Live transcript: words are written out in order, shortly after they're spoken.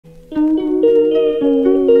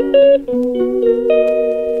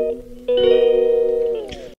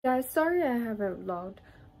Guys, sorry I haven't vlogged.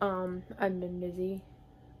 I've been busy.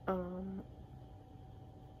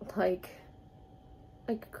 Like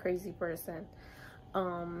a crazy person.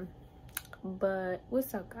 But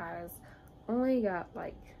what's up, guys? Only got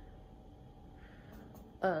like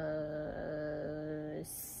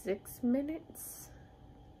 6 minutes.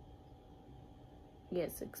 Yeah,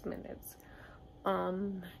 6 minutes.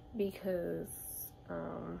 Because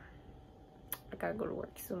I gotta go to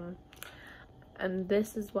work soon. And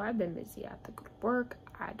this is why I've been busy. I have to go to work.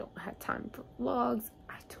 I don't have time for vlogs.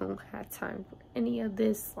 I don't have time for any of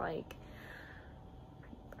this. Like,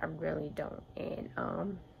 I really don't.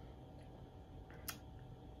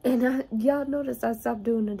 And y'all notice I stopped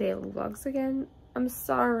doing the daily vlogs again. I'm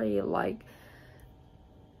sorry. Like,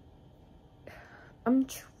 I'm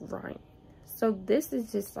trying. So this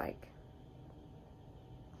is just like,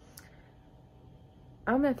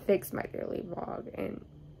 I'm gonna fix my daily vlog and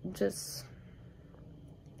just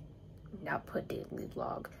not put daily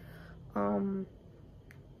vlog.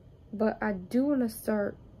 But I do want to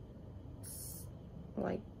start,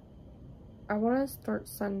 like, I want to start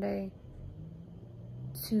Sunday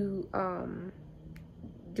to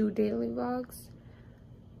do daily vlogs.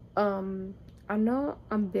 I know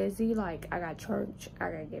I'm busy, like I got church, I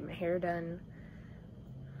gotta get my hair done,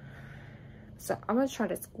 so I'm gonna try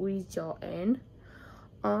to squeeze y'all in.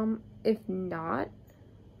 If not,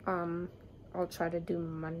 I'll try to do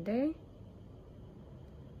Monday.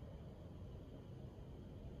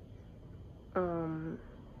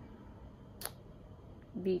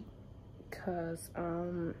 Because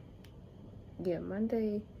yeah,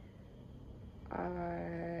 Monday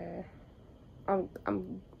I'm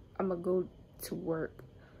gonna go to work.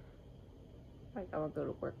 Like, I'm gonna go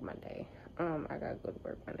to work Monday. I gotta go to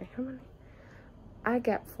work Monday. How many? I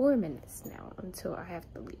got 4 minutes now until I have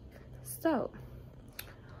to leave. So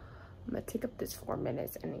I'm gonna take up this 4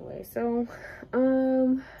 minutes anyway. So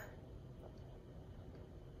oh,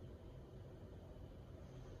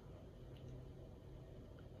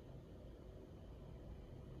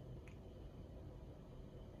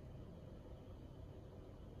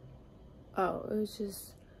 it was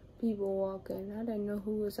just people walking. I didn't know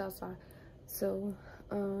who was outside. So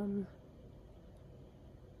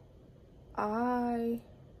I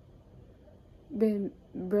been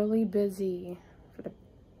really busy for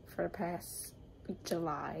the past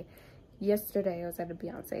July. Yesterday I was at a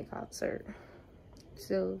Beyonce concert.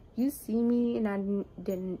 So you see me and I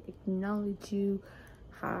didn't acknowledge you.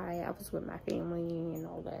 Hi, I was with my family and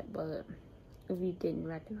all that, but if you didn't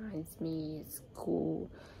recognize me, it's cool.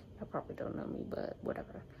 I probably don't know me, but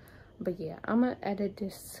whatever. But yeah, I'm gonna edit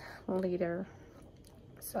this later.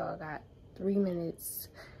 So I got 3 minutes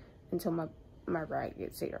until my ride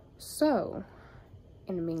gets here. So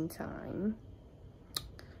in the meantime,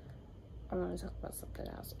 I want to talk about something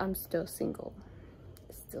else. I'm still single.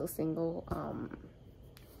 Still single.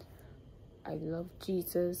 I love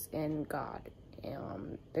Jesus and God.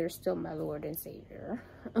 They're still my Lord and Savior.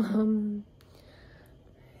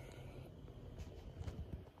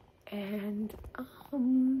 And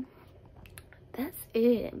that's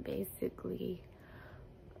it basically.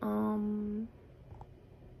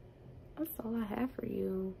 That's all I have for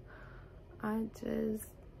you. I just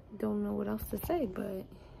don't know what else to say, but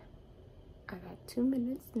I got 2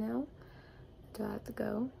 minutes now till I have to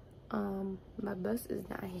go. My bus is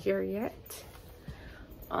not here yet.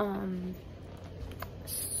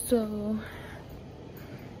 So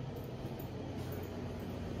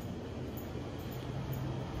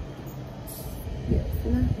yeah, it's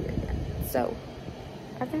not here yet. So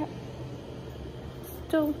I got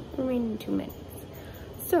still remaining 2 minutes.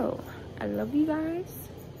 So I love you guys,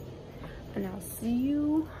 and I'll see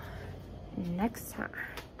you next time.